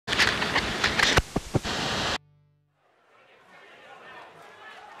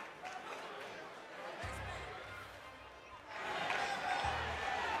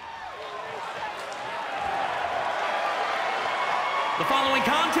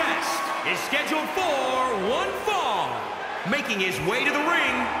is scheduled for one fall, making his way to the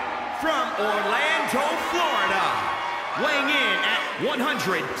ring from Orlando, Florida, weighing in at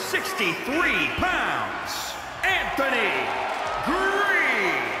 163 pounds, Anthony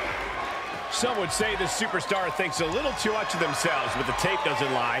Greene. Some would say this superstar thinks a little too much of themselves, but the tape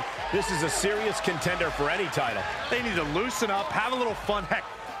doesn't lie. This is a serious contender for any title. They need to loosen up, have a little fun, heck,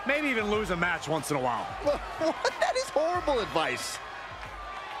 maybe even lose a match once in a while. What? That is horrible advice.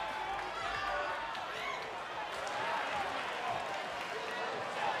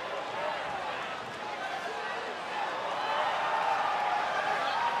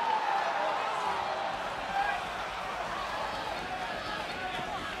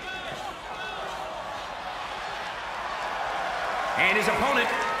 And his opponent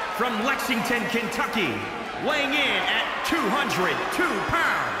from Lexington, Kentucky, weighing in at 202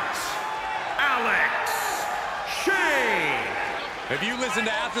 pounds, Alex Zayne. If you listen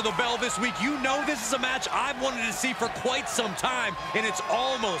to After the Bell this week, you know this is a match I've wanted to see for quite some time, and it's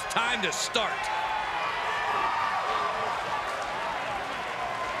almost time to start.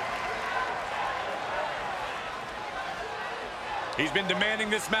 He's been demanding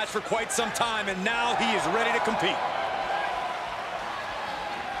this match for quite some time, and now he is ready to compete.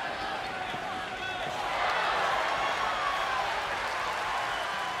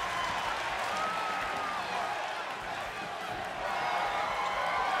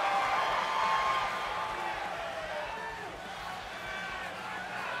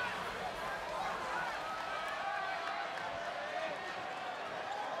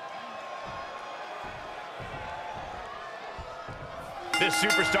 This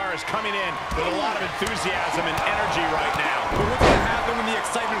superstar is coming in with a lot of enthusiasm and energy right now. But what's going to happen when the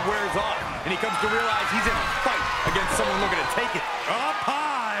excitement wears off and he comes to realize he's in a fight against someone looking to take it? Up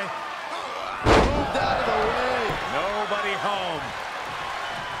high. Moved out of the way. Nobody home.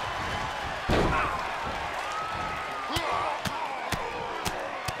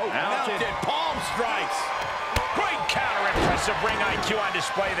 Mounted palm strikes. Great counter, impressive ring IQ on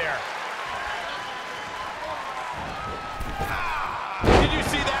display there. Did you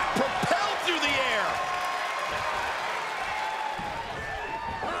see that? Propelled through the air.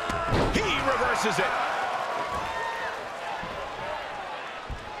 He reverses it.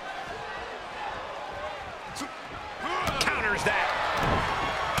 Counters that.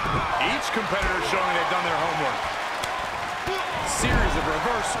 Each competitor showing they've done their homework. Series of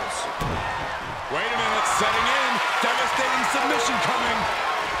reversals. Wait a minute, setting in. Devastating submission coming.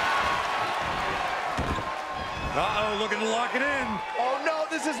 Uh-oh, looking to lock it in. Oh, no,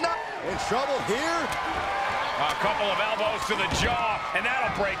 this is not in trouble here. A couple of elbows to the jaw, and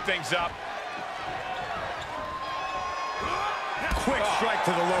that'll break things up. Quick strike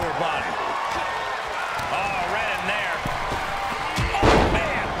to the lower body. Oh, right in there. Oh,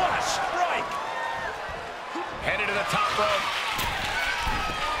 man, what a strike. Headed to the top rope.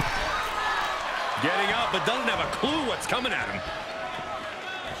 Getting up, but doesn't have a clue what's coming at him.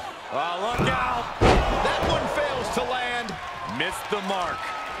 Oh, look out. That one fails to land. Missed the mark.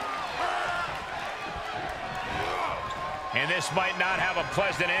 And this might not have a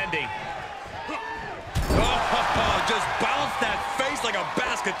pleasant ending. Oh, just bounced that face like a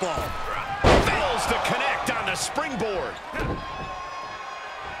basketball. Fails to connect on the springboard.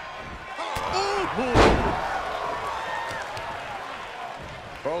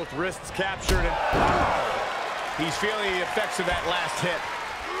 Both wrists captured, and he's feeling the effects of that last hit.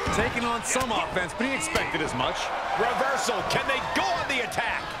 Taking on some offense, but he expected as much. Reversal. Can they go on the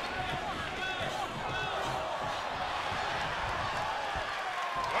attack?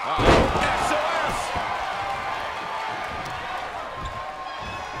 SOS.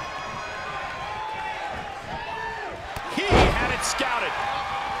 He had it scouted.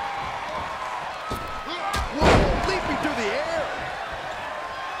 Whoa, leaping through the air.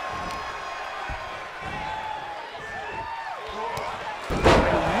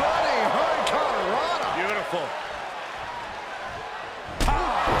 Running hurricanrana. Beautiful.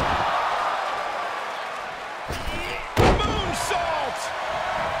 Moonsault.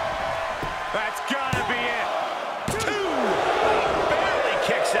 That's gotta be it. Two. Barely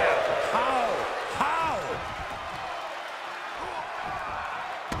kicks out. How?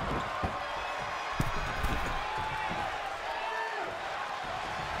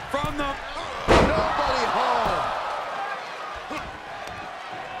 From the... Nobody home.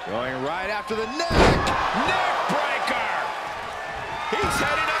 Going right after the neck. Neck breaker. He's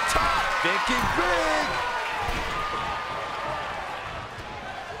headed up top. Thinking big.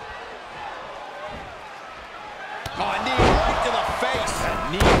 Oh, knee right to the face. That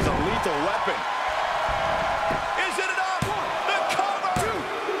knee is a lethal weapon. Is it enough? The cover.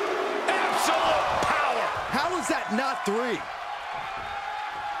 not 3.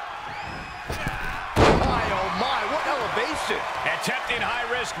 Oh my, what elevation. Attempting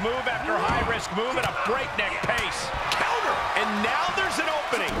high-risk move after high-risk move at a breakneck pace. Counter! And now there's an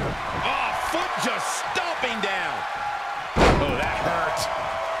opening. Oh, foot just stomping down. Oh, that hurt.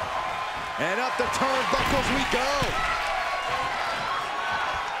 And up the turnbuckles we go.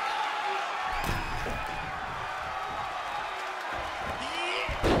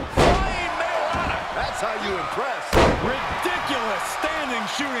 Flying Mariana. That's how you impress. Ridiculous standing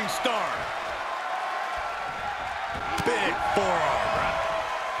shooting star. Big forearm.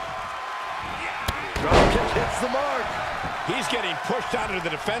 Dropkick hits the mark. He's getting pushed out into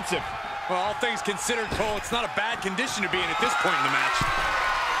the defensive. Well, all things considered, Cole, it's not a bad condition to be in at this point in the match.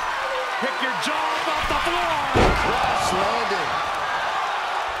 Pick your jaw off the floor. Crash landing.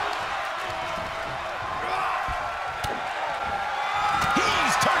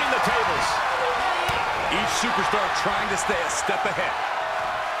 He's turning the tables. Each superstar trying to stay a step ahead.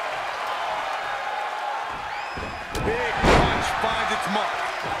 Big punch finds its mark.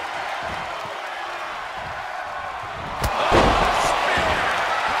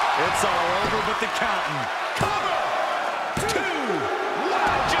 It's all over but the counting. Cover! 2!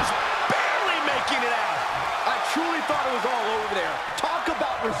 Wow, just barely making it out. I truly thought it was all over there. Talk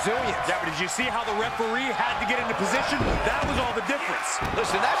about resilience. Yeah, but did you see how the referee had to get into position? That was all the difference.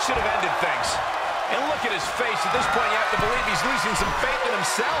 Listen, that should have ended things. And look at his face. At this point, you have to believe he's losing some faith in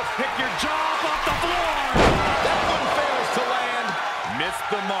himself. Pick your jaw off the floor. That one fails to land. Missed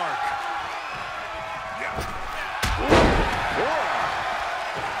the mark.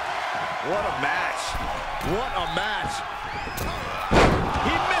 What a match. What a match.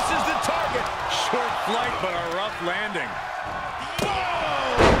 He misses the target. Short flight, but a rough landing.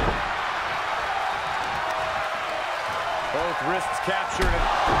 Both wrists captured.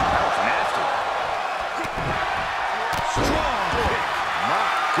 That was nasty. Strong kick. My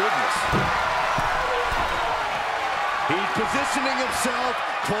goodness. He's positioning himself,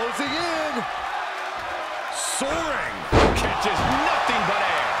 closing in. Soaring. Catches nothing but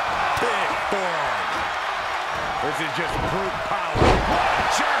air. Big forearm. This is just brute power. What a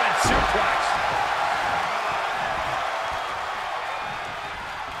German suplex.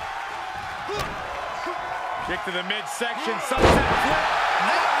 Kick to the midsection. Sunset flip.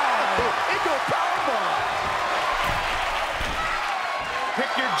 Into a powerbomb.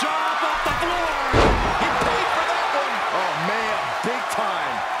 Pick your jaw off the floor. He paid for that one. Oh, man, big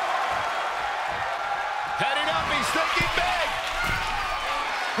time. Heading up, he's thinking big.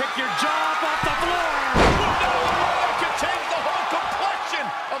 Pick your jaw off the floor. No one could change the whole complexion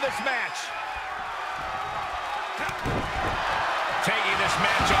of this match. Taking this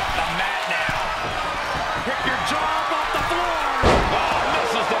match off the mat now. Pick your jaw off the floor. Oh,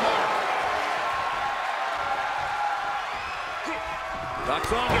 misses the mark. Ducks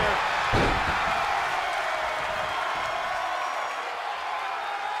under.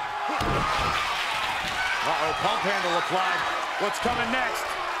 Uh-oh, pump handle applied. What's coming next?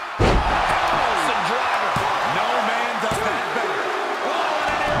 Awesome driver. No man does that better. Oh,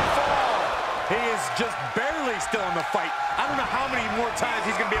 and an air fall. He is just barely still in the fight. I don't know how many more times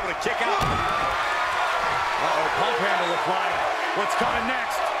he's going to be able to kick out. Uh-oh, pump handle applied. What's coming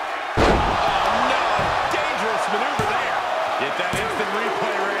next? Oh, no. Dangerous maneuver there. Get that instant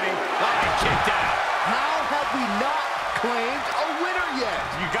replay rating. And kicked out. How have we not claimed a winner yet?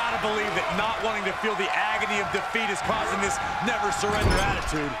 You got to believe that not wanting to feel the agony of defeat is causing this never surrender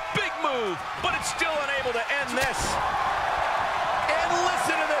attitude. Big move, but it's still unable to end this. And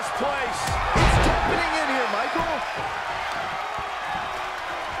listen to this place. It's happening in here, Michael.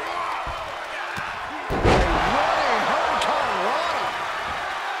 Running Hurricane Rana.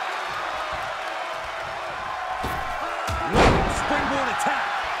 Springboard attack.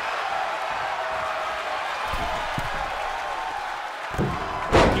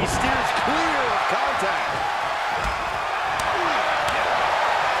 He steers clear of contact.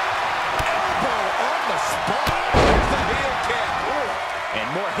 Elbow on the spot. There's the heel kick. And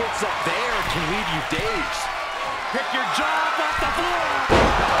more hits up there can leave you dazed. Pick your jaw off the floor. Oh,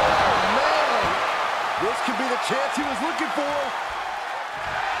 man. This could be the chance he was looking for.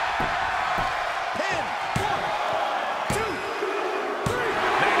 Pin. 1, 2, 3.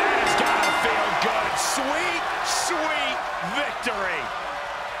 Now that's gotta feel good. Sweet, sweet victory.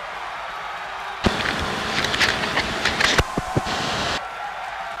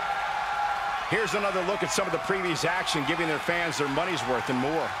 Here's another look at some of the previous action, giving their fans their money's worth and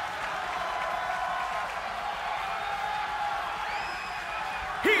more.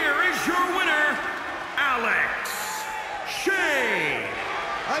 Here is your winner, Alex Shea.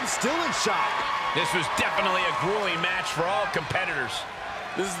 I'm still in shock. This was definitely a grueling match for all competitors.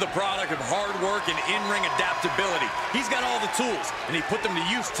 This is the product of hard work and in-ring adaptability. He's got all the tools, and he put them to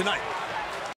use tonight.